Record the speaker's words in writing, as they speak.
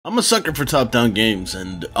I'm a sucker for top-down games,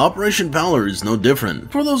 and Operation Valor is no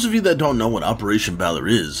different. For those of you that don't know what Operation Valor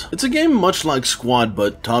is, it's a game much like Squad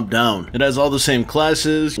but top-down. It has all the same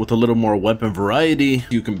classes, with a little more weapon variety.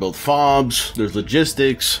 You can build FOBs, there's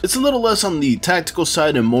logistics. It's a little less on the tactical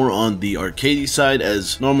side and more on the arcadey side,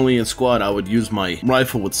 as normally in Squad I would use my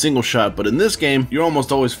rifle with single shot, but in this game you're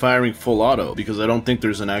almost always firing full auto, because I don't think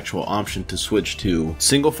there's an actual option to switch to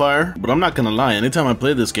single fire. But I'm not gonna lie, anytime I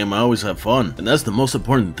play this game I always have fun, and that's the most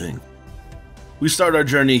important thing. We start our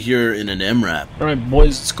journey here in an MRAP. Alright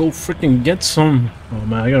boys, let's go freaking get some. Oh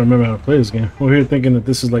man, I gotta remember how to play this game. We're here thinking that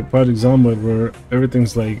this is like Project Zomboid where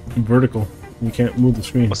everything's like vertical. You can't move the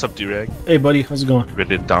screen. What's up, D-Rag? Hey buddy, how's it going?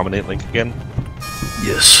 Ready to dominate Link again?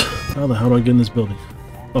 Yes. How the hell do I get in this building?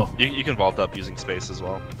 Oh. You can vault up using space as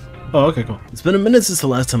well. Oh, okay, cool. It's been a minute since the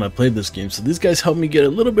last time I played this game, so these guys helped me get a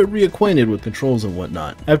little bit reacquainted with controls and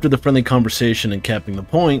whatnot. After the friendly conversation and capping the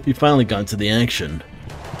point, we finally got to the action.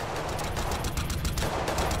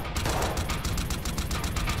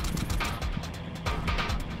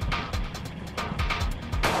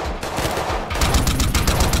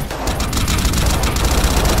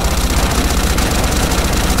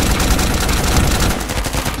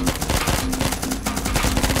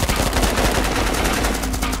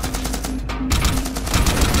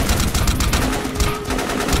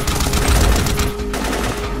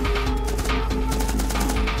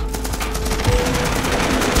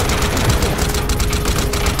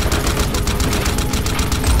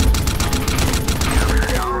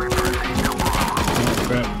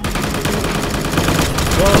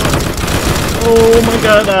 Oh my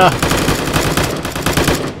god,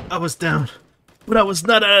 I was down, but I was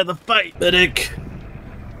not out of the fight. Medic!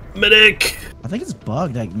 Medic! I think it's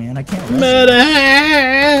bugged, like, man. I can't.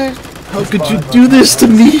 Medic! How could you do this to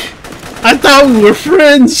me? I thought we were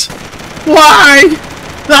friends! Why?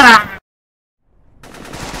 Ah!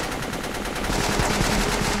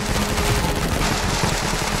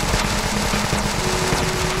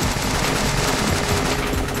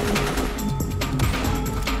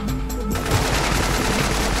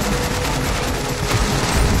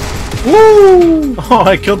 Woo! Oh,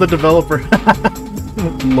 I killed the developer.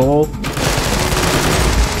 Lol.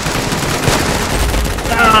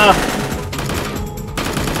 Ah!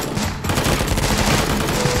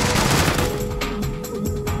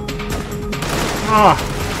 Ah!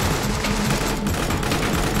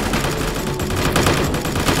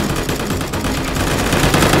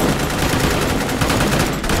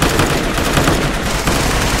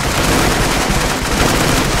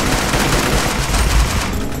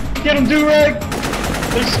 Get him, Do-Rag!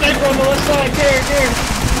 There's a sniper on the left side, here.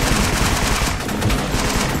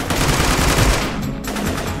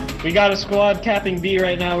 We got a squad capping B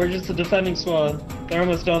right now, we're just a defending squad. They're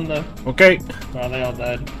almost done though. Okay. Oh, they all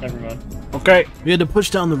died. Never mind. Okay. We had to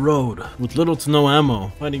push down the road with little to no ammo,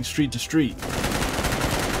 fighting street to street.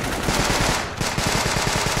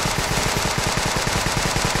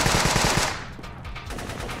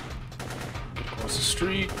 Across the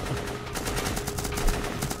street.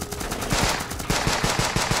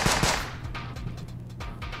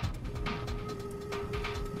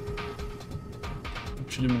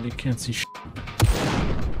 Legitimately can't see shit.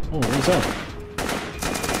 Oh, what's that?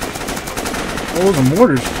 Oh, those are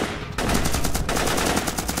mortars.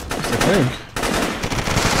 That's a thing.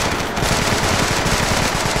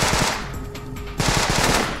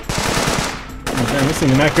 Oh, damn, this thing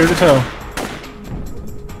is accurate as hell.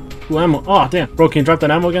 Ooh, ammo. Oh, damn. Bro, can you drop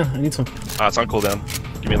that ammo again? I need some. It's on cooldown.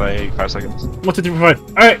 Give me like 5 seconds. 1, 2, 3, 4, 5.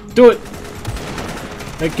 Alright, do it!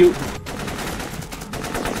 Thank you.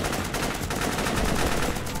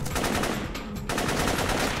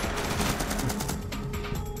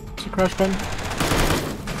 Crash button.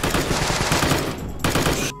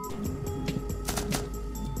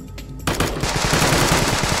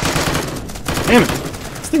 Damn it!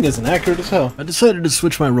 This thing is inaccurate as hell. I decided to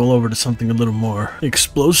switch my role over to something a little more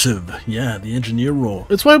explosive. Yeah, the engineer role.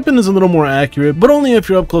 Its weapon is a little more accurate, but only if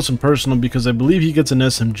you're up close and personal, because I believe he gets an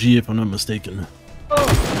SMG if I'm not mistaken. Oh!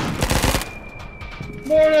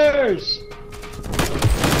 Mortars!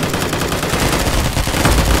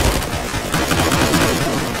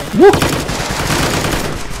 Woo!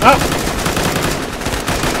 Ah!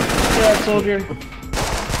 Yeah, soldier.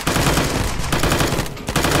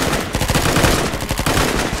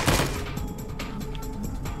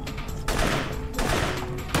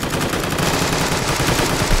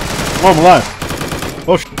 Oh, I'm alive.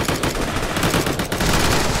 Oh, sh.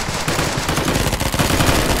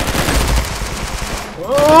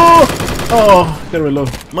 Oh! Oh! Gotta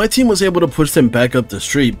reload. My team was able to push them back up the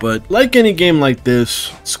street, but like any game like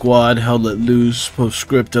this, squad, hell let loose,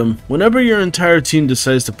 postscriptum, whenever your entire team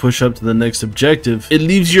decides to push up to the next objective, it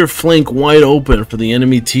leaves your flank wide open for the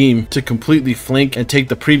enemy team to completely flank and take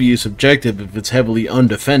the previous objective if it's heavily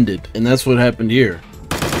undefended, and that's what happened here.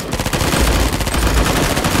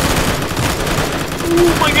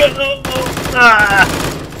 Oh my god! Oh, oh.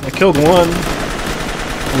 Ah. I killed one.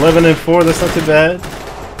 11 and 4. That's not too bad.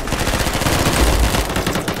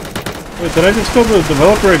 Wait, did I just kill the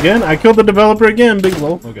developer again? I killed the developer again, big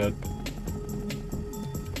lol. Oh god.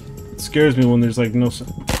 It scares me when there's like no.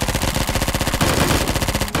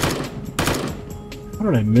 How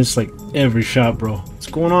did I miss like every shot, bro? What's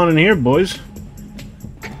going on in here, boys?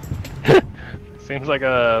 Seems like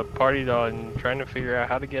a party on trying to figure out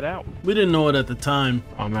how to get out. We didn't know it at the time,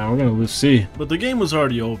 Oh man, we're gonna lose C. but the game was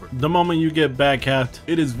already over. The moment you get back capped,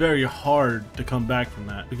 it is very hard to come back from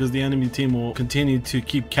that because the enemy team will continue to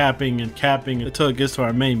keep capping and capping until it gets to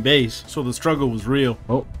our main base. So the struggle was real.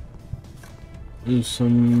 Oh. There's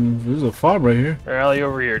a fob right here. Rally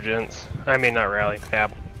over here, gents. I mean, not rally.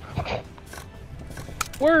 Cap.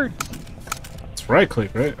 Word. It's right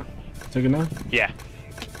click, right? Take it now. Yeah.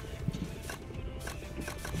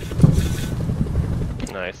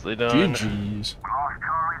 Nicely done. GG's.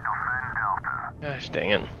 Gosh dang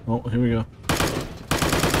it. Oh, here we go.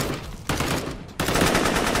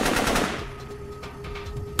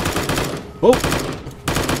 Oh!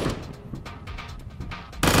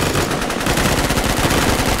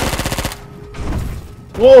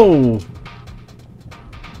 Whoa!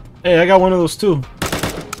 Hey, I got one of those too.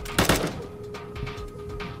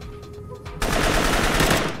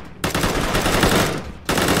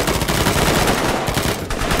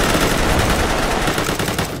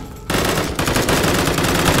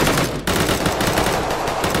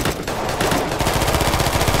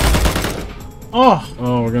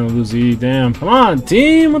 Oh, we're gonna lose E. Damn. Come on,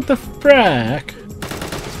 team! What the frack?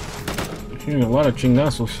 I'm hearing a lot of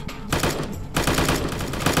chingazos.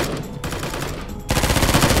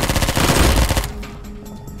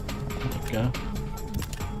 Okay.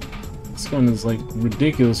 This gun is like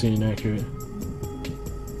ridiculously inaccurate.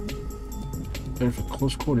 Better for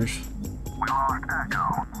close quarters.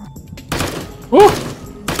 Woo!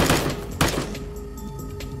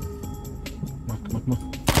 Come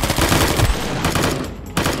on.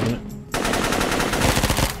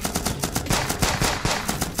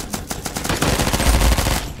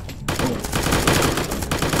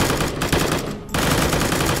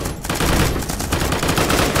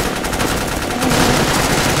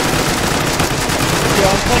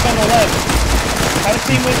 Flank on the left. Have a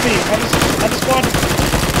team with me. Have a squad.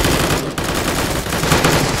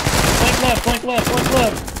 Flank left, flank left, flank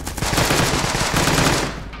left.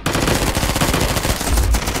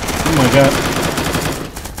 Oh my god.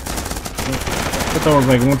 I thought it was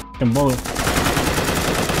like one fucking bullet.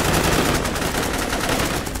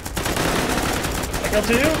 I killed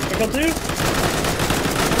two.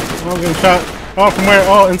 Oh, I'm getting shot. Oh, from where?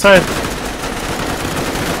 Oh, inside.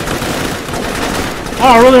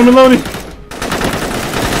 Oh, really? I'm reloading.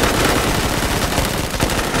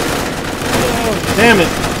 Damn it.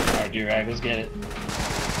 Alright, D-Rag, let's get it.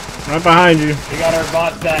 Right behind you. We got our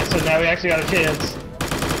bots back, so now we actually got a chance.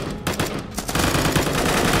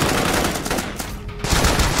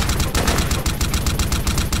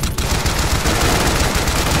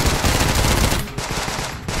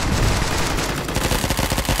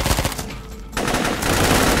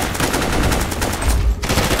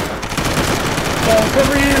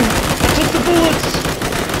 Cover you! I took the bullets!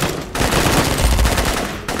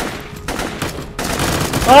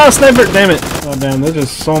 Oh, sniper! Damn it! Oh, damn, there's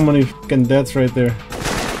just so many fucking deaths right there.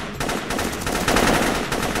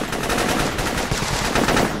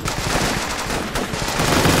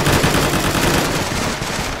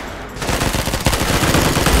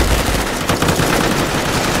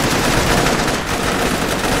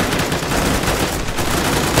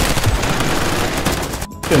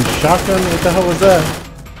 Fucking shotgun? What the hell was that?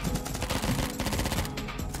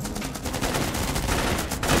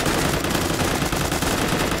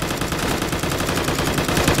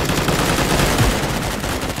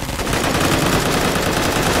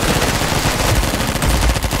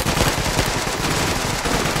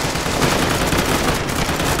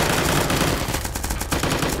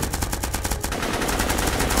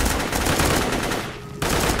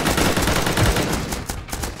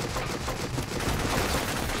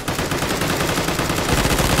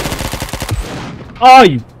 Oh,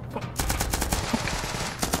 you!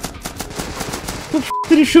 What the f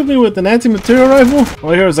did he shoot me with? An anti-material rifle?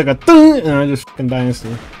 All I hear is like a thing, and I just fucking die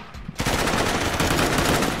instantly.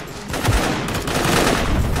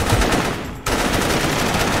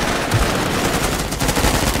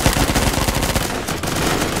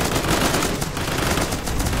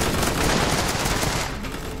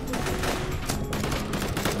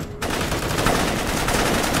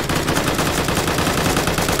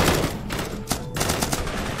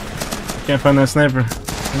 Can't find that sniper. I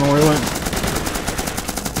don't know where he went.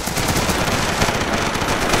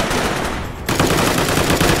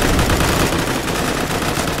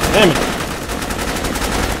 Damn it.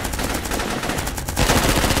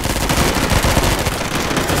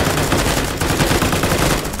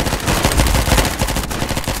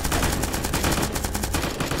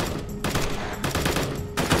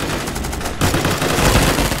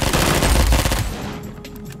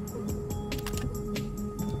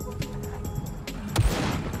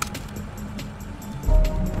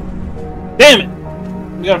 Damn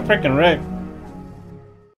it! We got a freaking wreck.